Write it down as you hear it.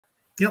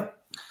Yeah.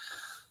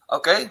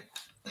 Okay.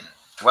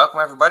 Welcome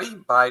everybody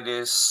by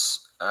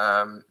this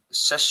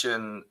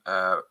session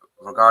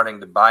regarding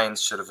the BIAN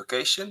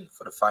certification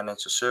for the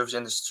financial service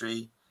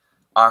industry,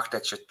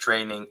 architecture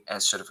training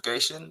and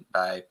certification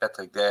by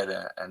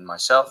Derde and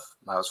myself,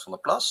 Maurits from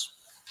Plas.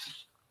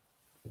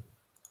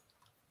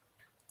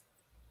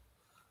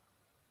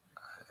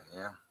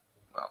 Yeah.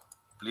 Well,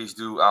 please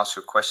do ask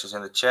your questions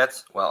in the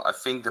chat. Well, I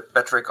think that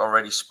Patrick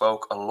already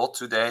spoke a lot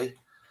today,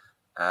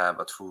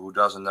 but for who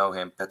doesn't know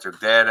him, Patrick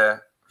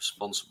Derde,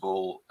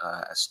 responsible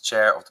as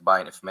chair of the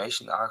BIAN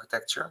Information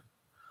Architecture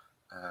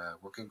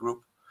working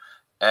group,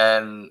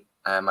 and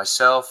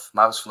myself,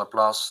 Maurits van der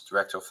Plas,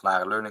 director of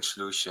Haren Learning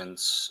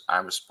Solutions.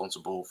 I'm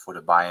responsible for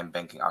the BIAN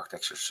Banking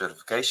Architecture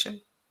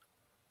certification.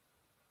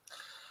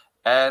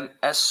 And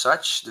as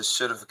such, the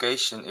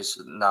certification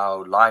is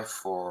now live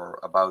for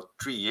about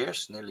 3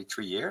 years, nearly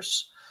 3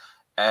 years.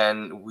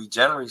 And we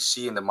generally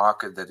see in the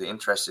market that the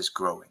interest is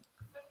growing.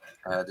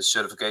 The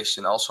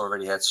certification also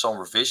already had some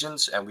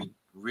revisions, and we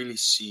really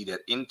see that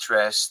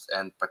interest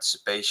and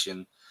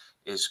participation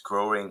is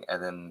growing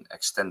at an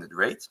extended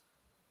rate.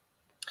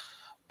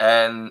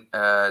 And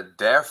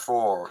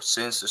therefore,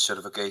 since the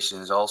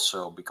certification is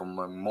also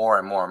becoming more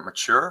and more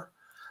mature,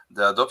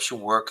 the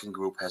adoption working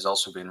group has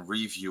also been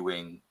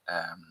reviewing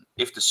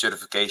if the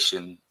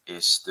certification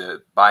is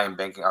the BIAN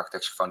Banking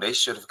Architecture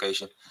Foundation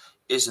certification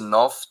is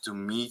enough to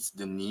meet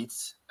the need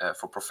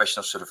for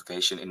professional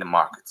certification in the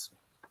market.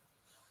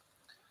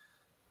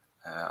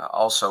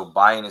 Also,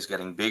 BIAN is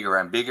getting bigger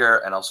and bigger,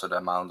 and also the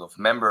amount of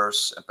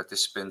members and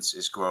participants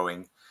is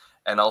growing,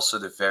 and also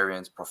the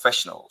variant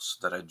professionals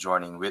that are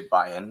joining with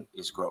BIAN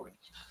is growing.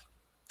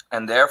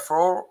 And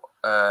therefore,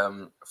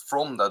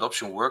 from the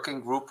adoption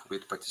working group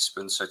with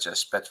participants such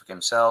as Patrick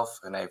himself,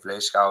 René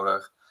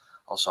Vleeschouder,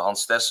 also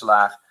Hans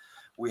Tesselaar,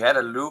 we had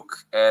a look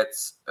at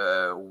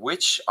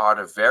which are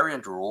the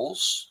variant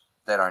roles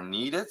that are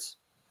needed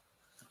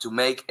to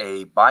make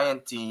a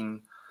BIAN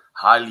team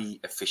highly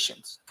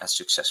efficient and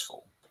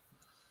successful.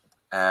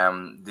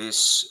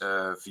 This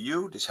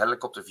view, this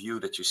helicopter view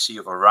that you see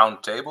of a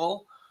round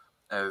table,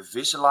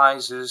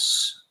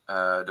 visualizes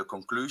the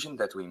conclusion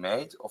that we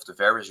made of the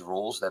various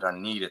roles that are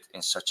needed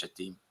in such a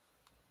team.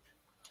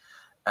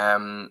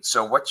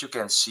 So what you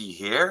can see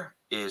here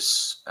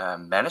is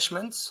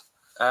management,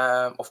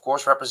 of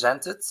course,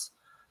 represented,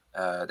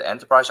 the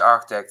enterprise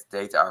architect,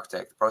 data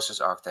architect,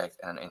 process architect,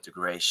 and an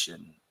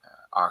integration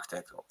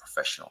architect or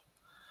professional.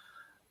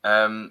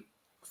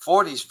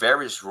 For these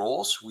various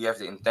roles, we have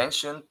the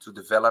intention to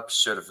develop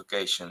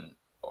certification,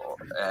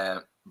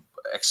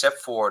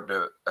 except for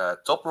the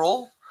top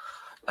role.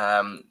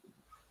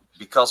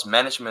 Because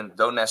management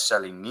don't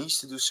necessarily need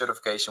to do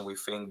certification, we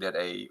think that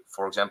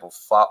for example,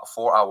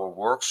 4-hour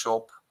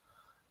workshop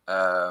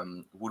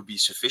would be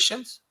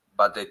sufficient,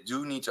 but they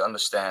do need to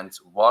understand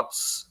what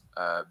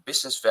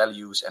business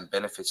values and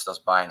benefits does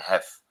BIAN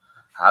have.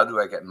 How do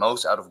I get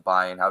most out of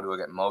BIAN? How do I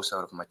get most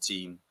out of my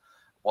team?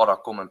 What are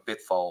common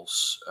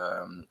pitfalls,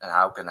 and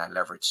how can I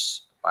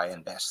leverage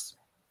BIAN best?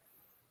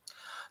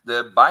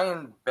 The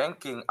BIAN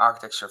Banking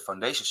Architecture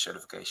Foundation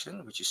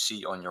certification, which you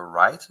see on your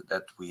right,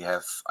 that we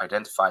have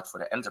identified for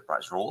the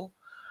enterprise role,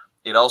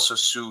 it also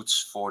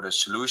suits for the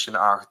solution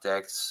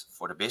architect,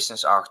 for the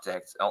business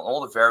architect, and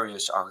all the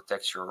various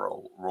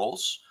architectural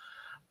roles.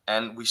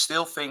 And we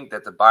still think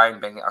that the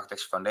BIAN Banking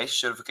Architecture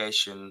Foundation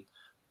certification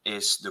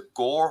is the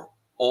core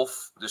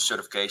of the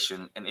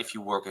certification. And if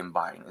you work in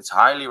BIAN, it's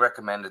highly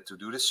recommended to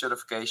do this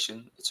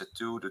certification. It's a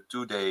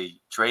two-day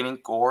training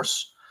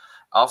course,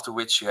 after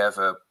which you have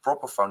a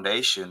proper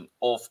foundation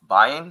of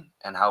BIAN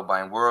and how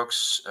BIAN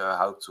works,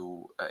 how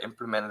to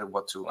implement it,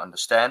 what to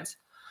understand.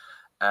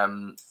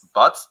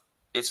 But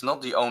it's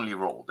not the only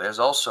role. There's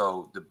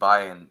also the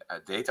BIAN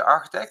data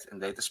architect and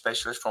data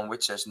specialist, from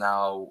which there's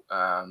now,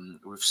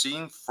 we've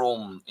seen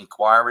from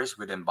inquiries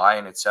within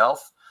BIAN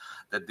itself,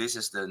 that this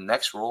is the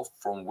next role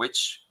from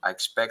which I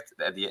expect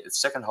at the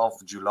second half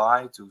of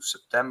July to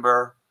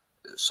September,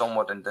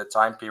 somewhat in that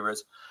time period,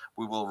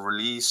 we will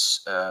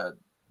release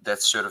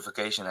that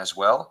certification as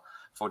well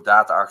for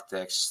data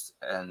architects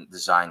and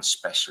design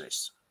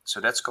specialists. So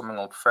that's coming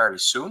up fairly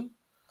soon.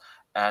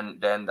 And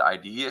then the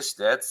idea is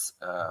that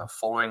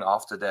following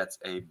after that,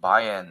 a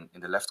BIAN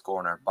in the left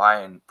corner,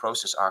 BIAN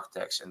process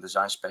architects and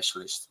design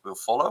specialists will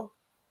follow.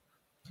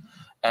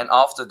 And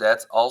after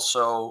that,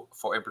 also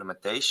for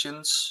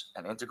implementations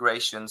and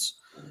integrations,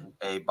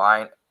 a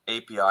BIAN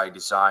API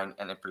design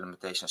and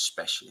implementation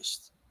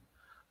specialist.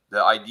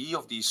 The idea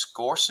of these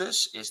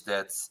courses is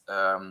that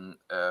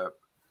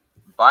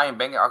BIAN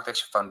Banking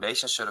Architecture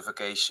Foundation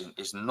certification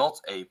is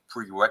not a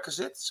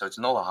prerequisite, so it's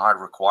not a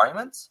hard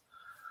requirement.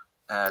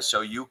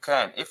 So you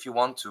can, if you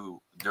want to,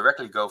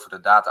 directly go for the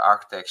data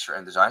architecture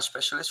and design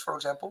specialist, for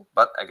example.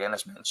 But again,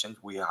 as mentioned,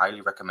 we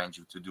highly recommend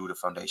you to do the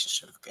foundation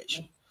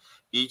certification.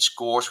 Each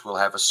course will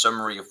have a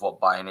summary of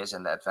what BIAN is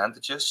and the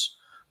advantages,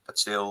 but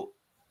still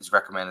it's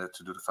recommended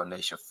to do the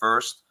foundation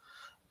first.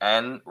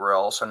 And we're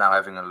also now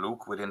having a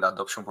look within the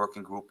adoption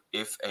working group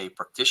if a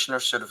practitioner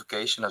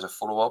certification as a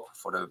follow-up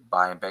for the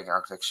BIAN Banking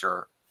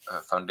Architecture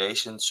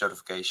Foundation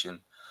certification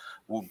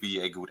would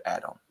be a good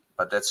add-on.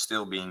 But that's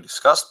still being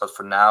discussed. But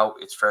for now,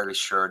 it's fairly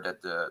sure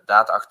that the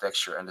data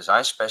architecture and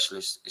design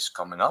specialist is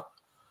coming up.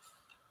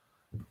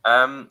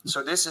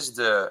 So this is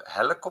the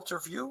helicopter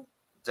view.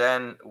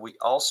 Then we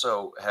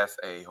also have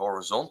a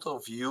horizontal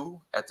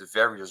view at the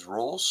various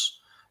roles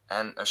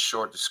and a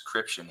short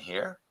description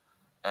here.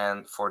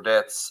 And for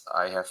that,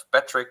 I have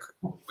Patrick,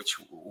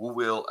 who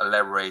will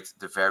elaborate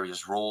the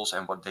various roles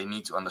and what they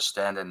need to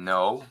understand and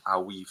know,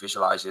 how we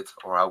visualize it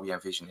or how we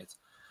envision it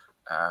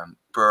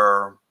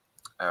per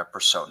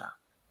persona.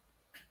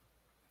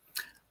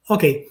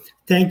 Okay,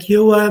 thank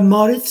you,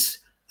 Maurits.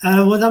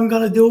 What I'm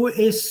going to do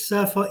is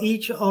for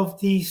each of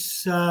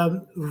these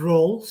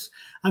roles,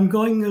 I'm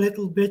going a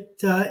little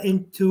bit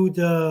into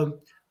the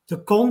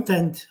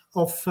content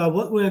of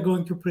what we're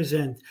going to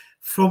present.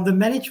 From the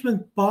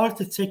management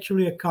part, it's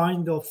actually a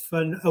kind of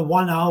a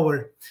 1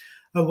 hour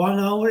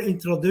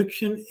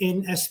introduction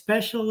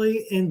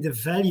especially in the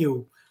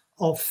value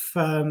of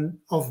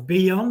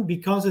BIAN,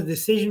 because the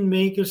decision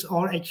makers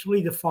are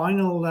actually the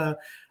final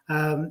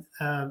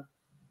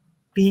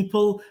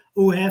people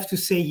who have to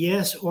say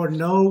yes or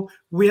no.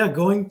 We are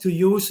going to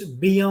use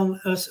BIAN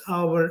as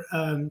our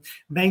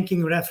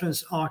banking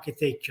reference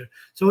architecture.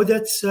 So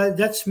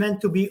that's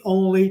meant to be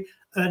only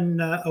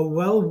a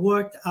well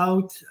worked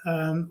out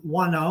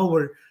 1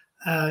 hour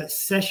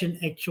session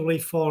actually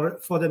for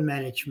the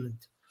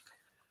management.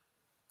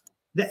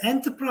 The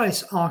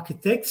enterprise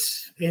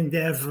architects, in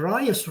their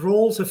various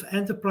roles of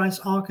enterprise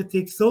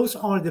architects, those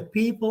are the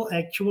people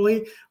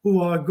actually who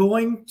are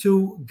going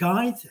to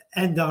guide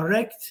and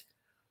direct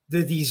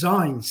the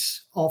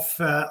designs of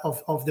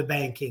the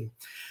banking,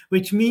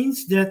 which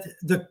means that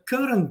the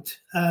current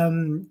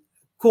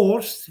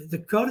course, the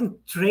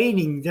current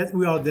training that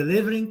we are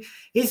delivering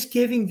is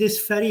giving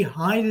this very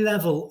high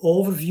level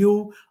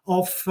overview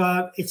of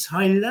it's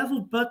high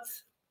level, but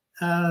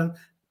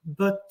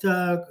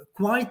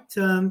quite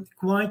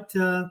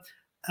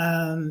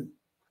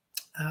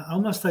how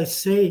must I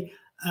say,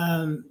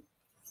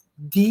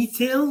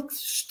 detailed,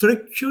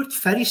 structured,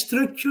 very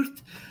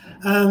structured,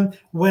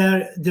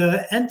 where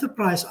the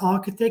enterprise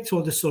architects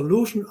or the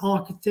solution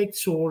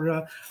architects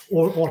or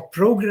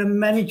program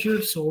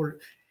managers, or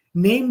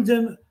name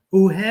them,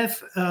 who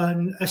have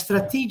a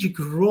strategic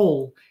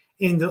role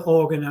in the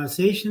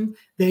organization,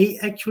 they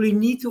actually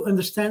need to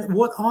understand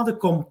what are the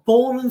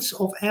components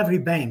of every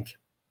bank.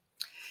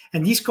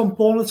 And these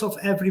components of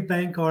every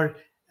bank are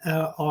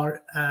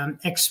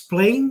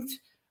explained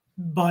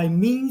by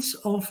means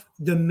of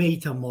the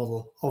meta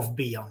model of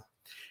BIAN.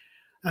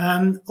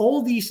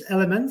 All these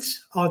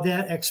elements are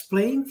there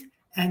explained,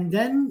 and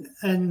then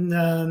in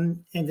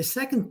the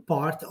second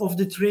part of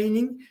the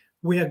training,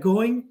 we are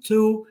going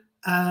to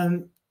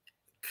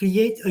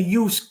create a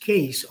use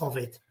case of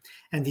it.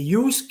 And the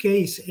use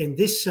case in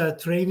this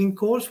training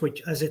course,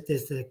 which as it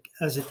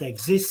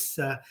exists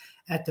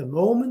at the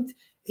moment,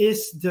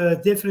 is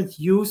the different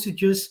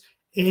usages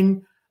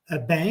in a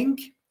bank,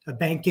 a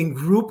banking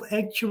group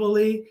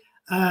actually,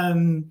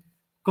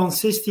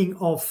 consisting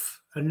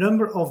of a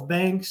number of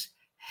banks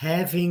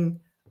having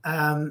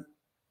a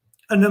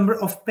number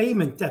of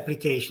payment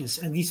applications.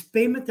 And these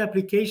payment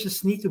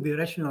applications need to be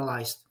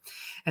rationalized.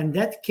 And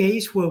that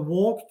case will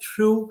walk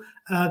through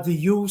the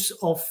use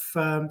of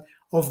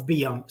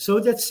BIAN. So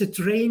that's the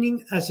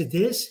training as it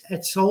is.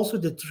 It's also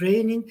the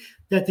training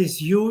that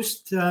is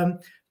used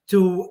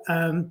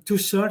to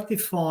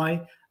certify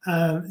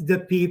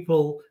the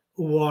people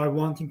who are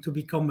wanting to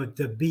become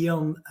the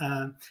BIAN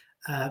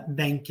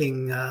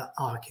banking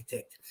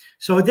architect.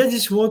 So that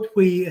is what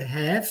we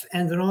have,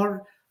 and there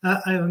are.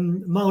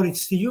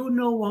 Maurits, do you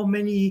know how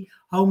many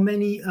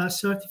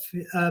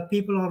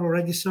people are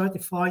already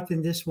certified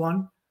in this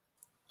one?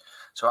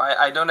 So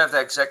I don't have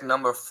the exact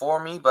number for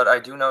me, but I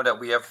do know that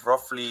we have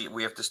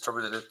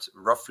distributed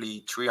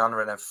roughly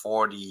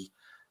 340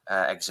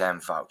 exam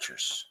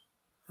vouchers.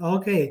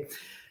 Okay,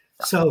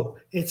 so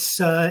it's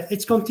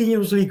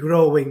continuously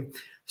growing.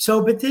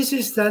 So, but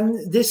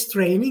this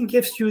training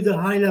gives you the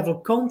high level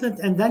content,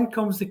 and then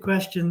comes the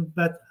question,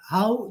 but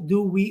how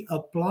do we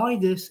apply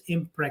this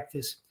in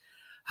practice?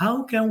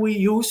 How can we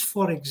use,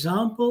 for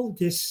example,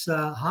 this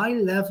high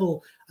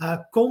level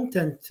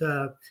content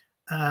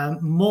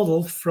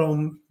model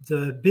from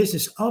the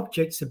business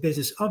objects, the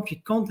business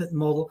object content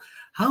model?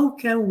 How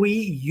can we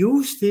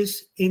use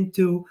this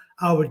into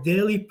our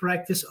daily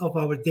practice of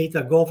our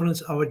data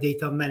governance, our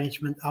data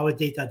management, our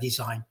data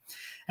design?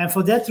 And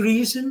for that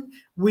reason,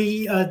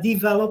 we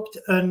developed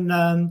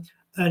a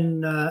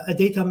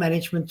data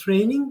management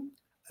training,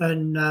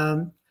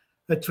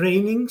 a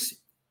trainings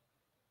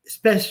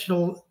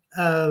special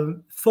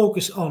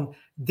focus on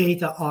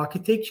data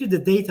architecture. The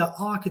data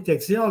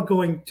architects, they are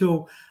going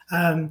to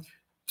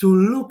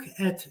look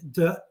at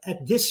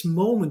this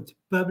moment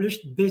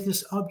published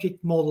business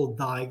object model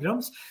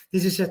diagrams.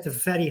 This is at a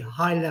very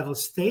high level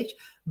stage,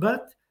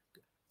 but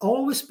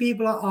always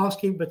people are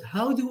asking, but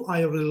how do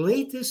I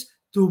relate this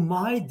to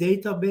my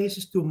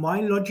databases, to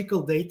my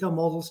logical data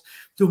models,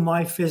 to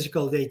my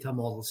physical data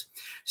models?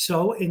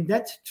 So in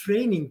that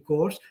training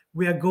course,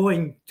 we are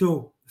going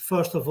to,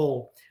 first of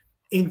all,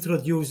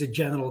 introduce the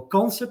general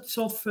concepts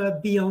of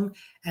BIAN,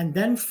 and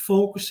then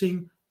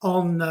focusing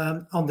on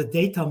the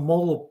data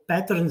model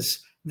patterns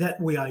that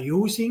we are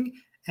using.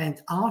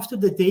 And after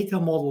the data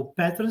model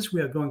patterns,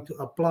 we are going to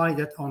apply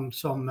that on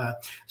some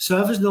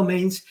service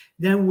domains.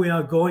 Then we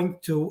are going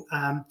to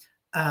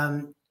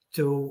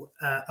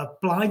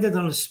apply that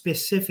on a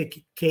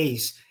specific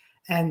case.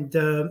 And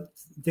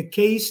the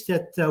case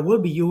that will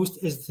be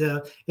used is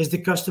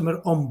the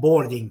customer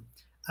onboarding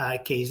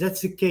case.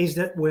 That's the case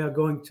that we are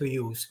going to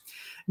use.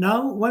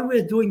 Now, when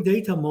we're doing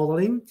data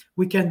modeling,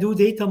 we can do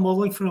data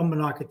modeling from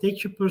an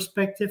architecture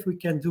perspective. We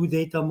can do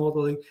data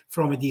modeling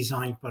from a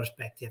design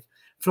perspective.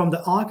 From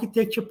the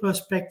architecture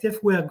perspective,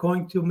 we are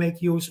going to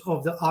make use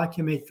of the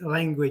Archimate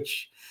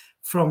language.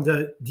 From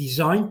the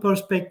design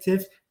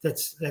perspective,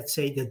 that's, let's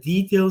say, the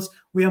details,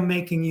 we are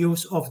making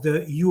use of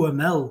the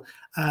UML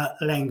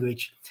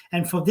language.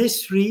 And for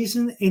this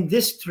reason, in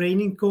this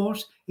training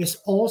course, is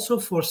also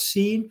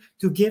foreseen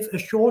to give a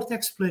short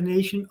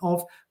explanation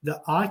of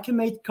the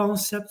Archimate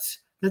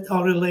concepts that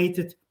are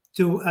related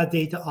to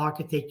data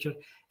architecture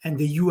and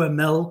the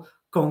UML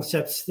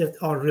concepts that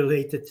are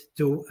related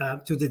to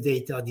the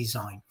data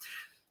design.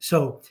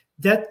 So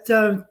that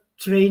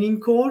training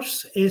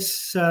course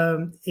is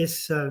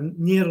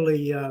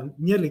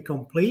nearly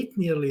complete,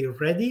 nearly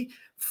ready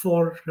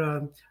for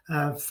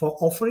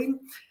offering.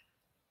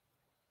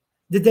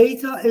 The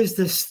data is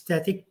the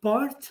static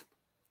part.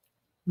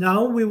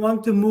 Now we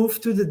want to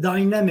move to the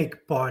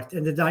dynamic part,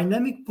 and the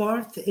dynamic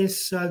part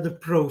is the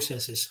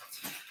processes.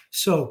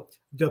 So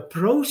the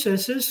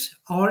processes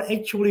are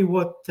actually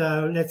what,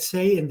 let's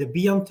say, in the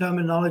BIAN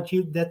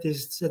terminology, that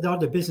are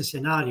the business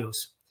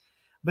scenarios.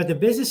 But the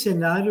business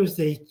scenarios,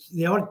 they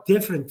are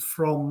different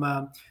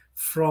from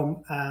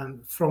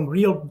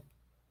real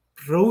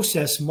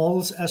process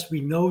models as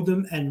we know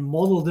them and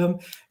model them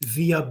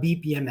via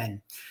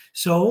BPMN.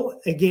 So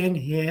again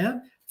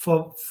here,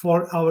 for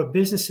our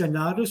business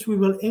scenarios, we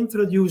will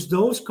introduce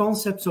those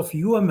concepts of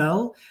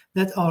UML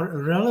that are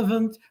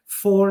relevant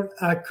for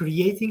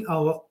creating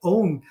our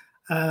own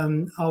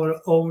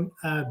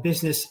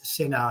business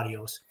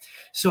scenarios.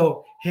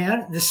 So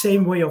here, the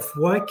same way of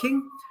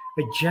working,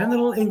 a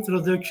general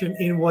introduction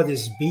in what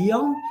is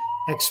BIAN,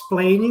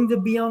 explaining the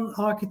BIAN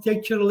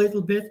architecture a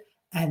little bit,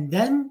 and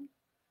then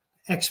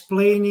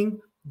explaining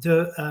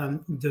the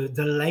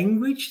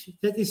language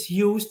that is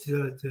used,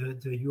 the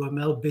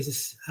UML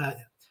business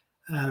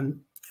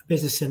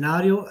business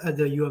scenario,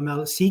 the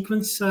UML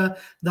sequence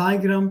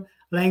diagram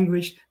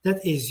language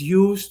that is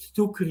used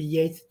to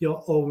create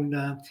your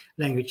own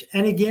language.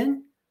 And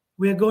again,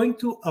 we are going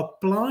to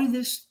apply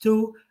this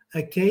to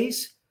a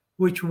case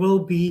which will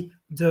be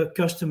the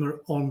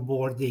customer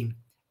onboarding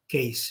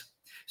case.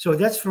 So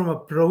that's from a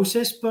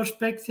process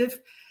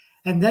perspective.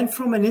 And then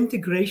from an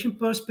integration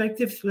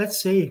perspective,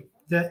 let's say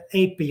the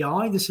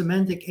API, the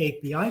semantic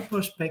API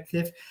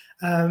perspective,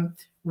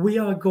 we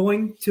are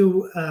going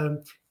to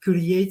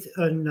create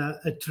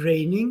a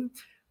training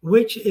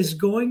which is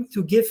going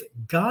to give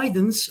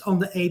guidance on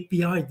the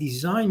API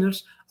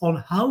designers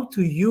on how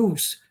to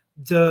use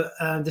the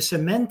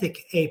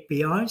semantic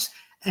APIs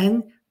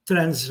and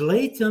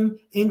translate them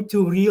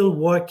into real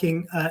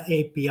working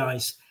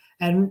APIs.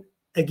 And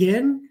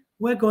again,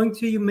 we're going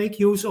to make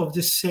use of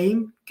the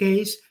same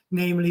case,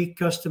 namely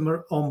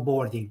customer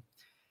onboarding.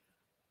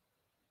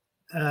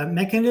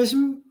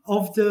 Mechanism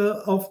of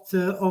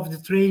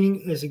the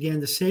training is again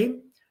the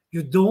same.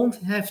 You do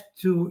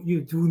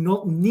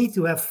not need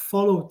to have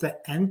followed the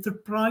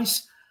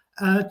enterprise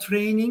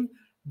training,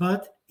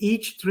 but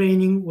each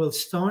training will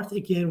start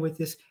again with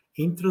this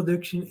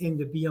introduction in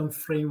the BIAN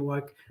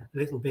framework, a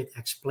little bit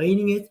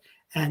explaining it,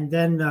 and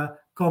then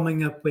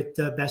coming up with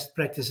best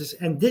practices.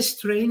 And this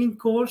training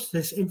course,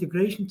 this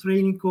integration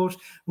training course,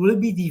 will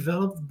be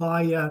developed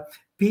by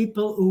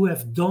people who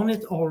have done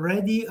it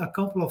already a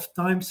couple of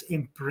times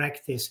in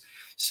practice.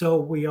 So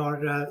we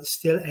are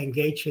still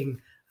engaging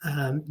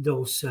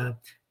those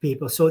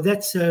people. So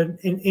that's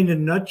in a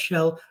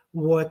nutshell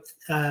what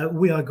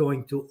we are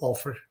going to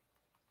offer.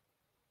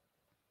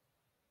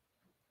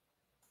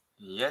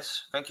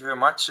 Yes, thank you very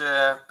much,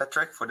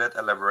 Patrick, for that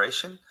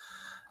elaboration.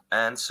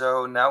 And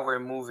so now we're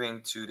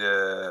moving to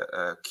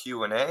the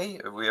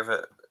Q&A. We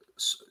have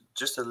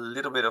just a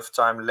little bit of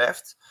time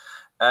left.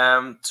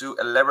 To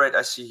elaborate,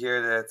 I see here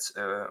that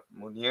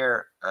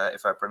Munir,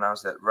 if I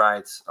pronounce that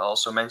right,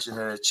 also mentioned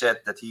in the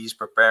chat that he's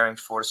preparing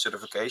for the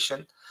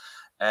certification.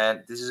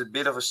 And this is a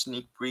bit of a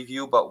sneak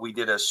preview, but we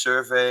did a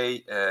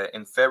survey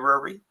in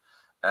February.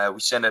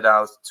 We sent it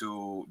out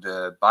to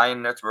the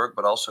BIAN network,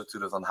 but also to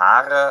the Van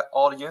Haren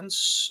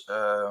audience,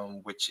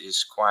 which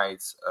is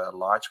quite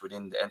large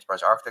within the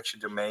enterprise architecture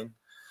domain.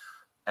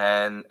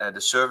 And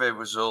the survey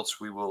results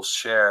we will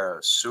share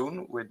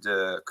soon with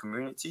the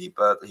community,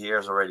 but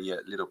here's already a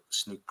little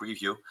sneak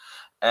preview.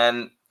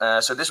 And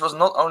so this was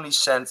not only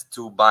sent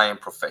to BIAN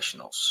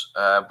professionals,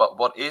 but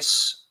what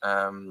is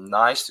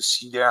nice to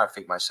see there, I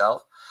think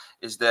myself,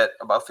 is that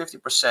about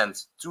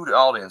 50% to the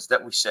audience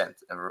that we sent,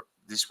 and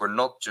these were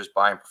not just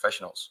BIAN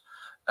professionals,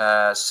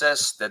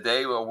 says that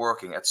they were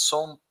working at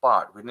some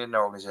part within the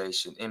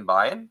organization in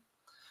BIAN.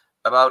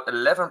 About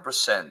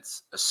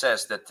 11%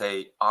 says that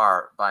they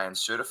are BIAN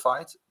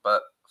certified,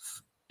 but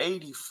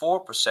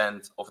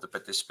 84% of the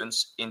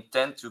participants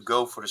intend to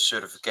go for the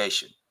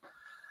certification.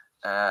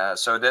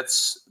 So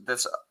that's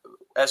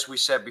as we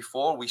said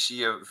before, we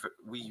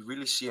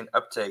really see an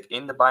uptake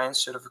in the BIAN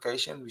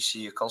certification. We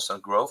see a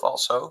constant growth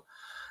also,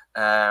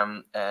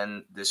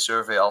 and the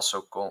survey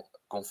also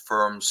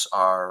confirms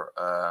our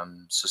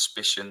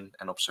suspicion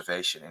and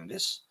observation in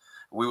this.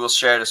 We will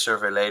share the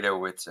survey later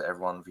with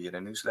everyone via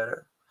the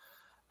newsletter.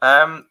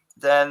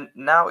 Then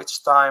now it's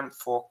time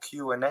for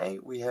Q&A.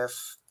 We have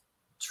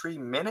 3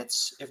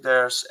 minutes. If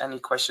there's any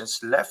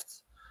questions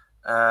left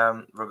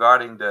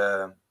regarding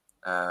the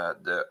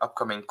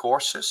upcoming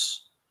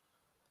courses,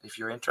 if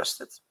you're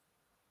interested.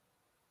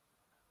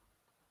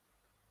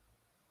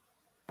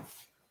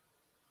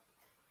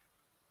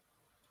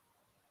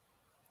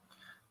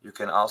 You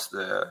can ask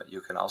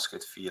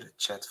it via the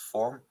chat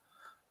form.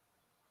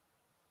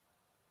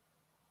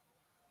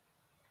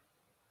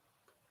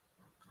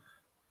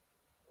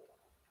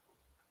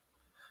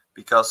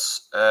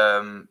 Because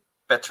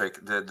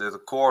Patrick, the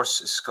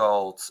course is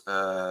called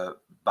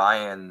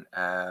BIAN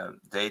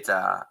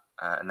Data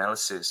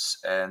Analysis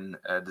and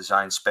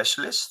Design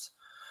Specialist.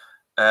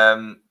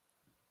 Yeah,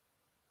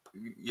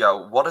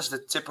 what is the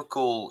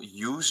typical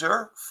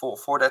user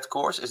for that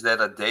course? Is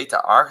that a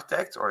data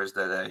architect, or is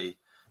that a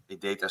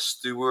data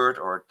steward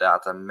or a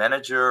data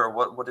manager?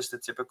 Or what is the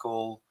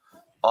typical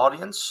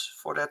audience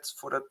for that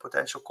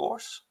potential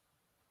course?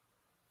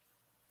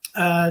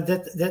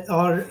 That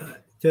are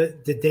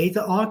the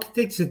data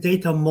architects, the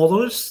data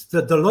modelers,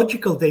 the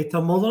logical data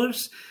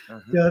modelers,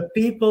 the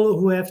people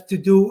who have to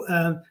do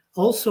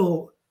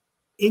also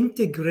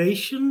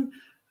integration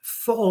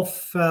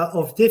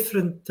of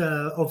different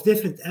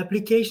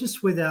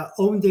applications with their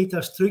own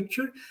data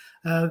structure.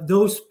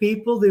 Those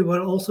people, they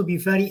will also be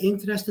very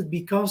interested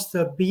because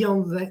the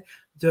BIAN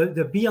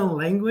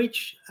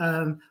language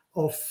of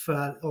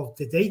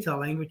the data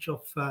language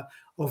of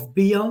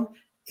BIAN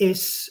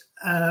is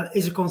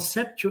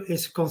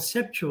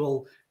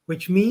conceptual,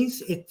 which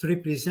means it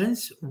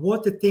represents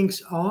what the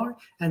things are,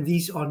 and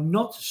these are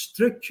not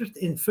structured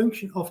in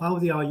function of how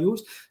they are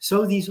used.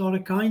 So these are a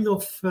kind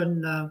of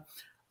a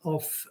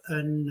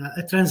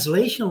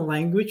translation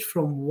language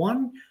from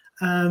one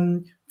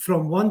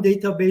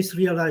database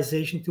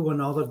realization to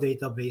another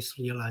database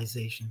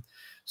realization.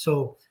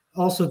 So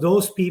also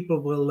those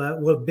people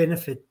will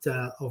benefit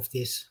of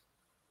this.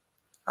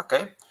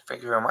 Okay,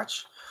 thank you very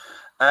much.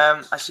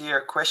 I see here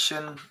a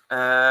question.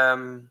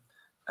 I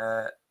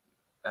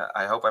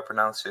hope I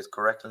pronounced it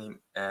correctly.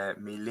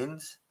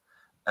 Milind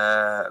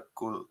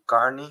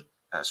Kulkarni.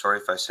 Sorry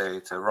if I say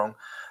it wrong.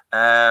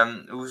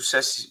 Who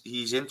says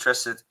he's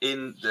interested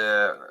in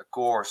the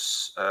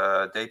course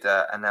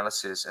Data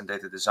Analysis and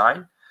Data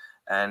Design,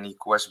 and he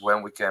questions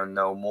when we can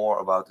know more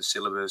about the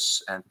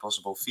syllabus and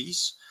possible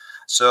fees.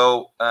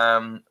 So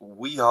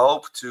we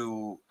hope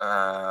to,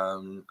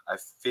 I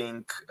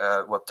think,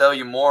 tell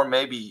you more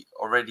maybe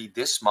already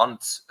this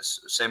month,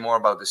 say more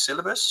about the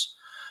syllabus.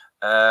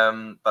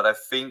 But I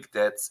think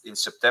that in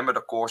September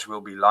the course will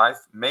be live.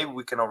 Maybe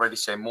we can already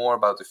say more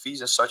about the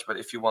fees and such, but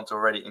if you want to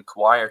already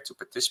inquire to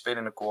participate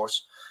in the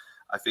course,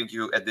 I think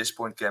you at this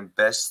point can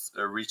best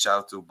reach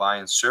out to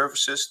BIAN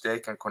Services. They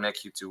can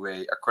connect you to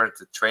a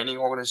accredited training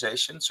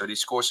organization. So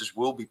these courses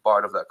will be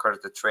part of the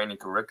accredited training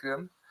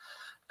curriculum.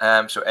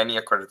 So any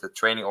accredited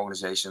training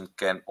organization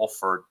can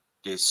offer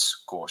this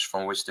course,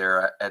 from which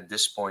there at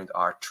this point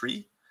are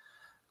 3.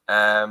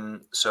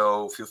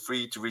 So feel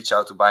free to reach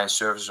out to BIAN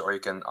Services, or you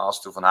can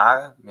ask to Van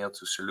Haren, mail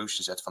to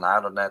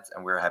solutions@vanharen.net,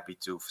 and we're happy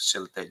to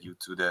facilitate you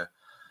to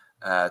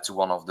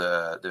one of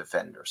the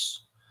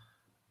vendors.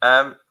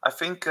 I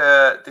think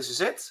this is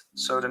it.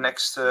 So the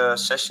next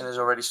session is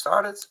already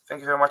started.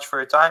 Thank you very much for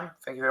your time.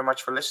 Thank you very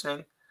much for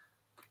listening.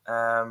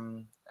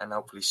 And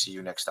hopefully see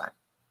you next time.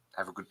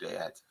 Have a good day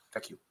ahead.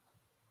 Thank you.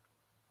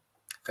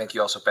 Thank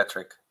you also,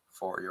 Patrick,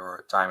 for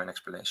your time and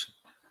explanation.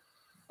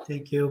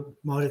 Thank you,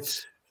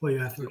 Maurits, for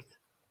your effort.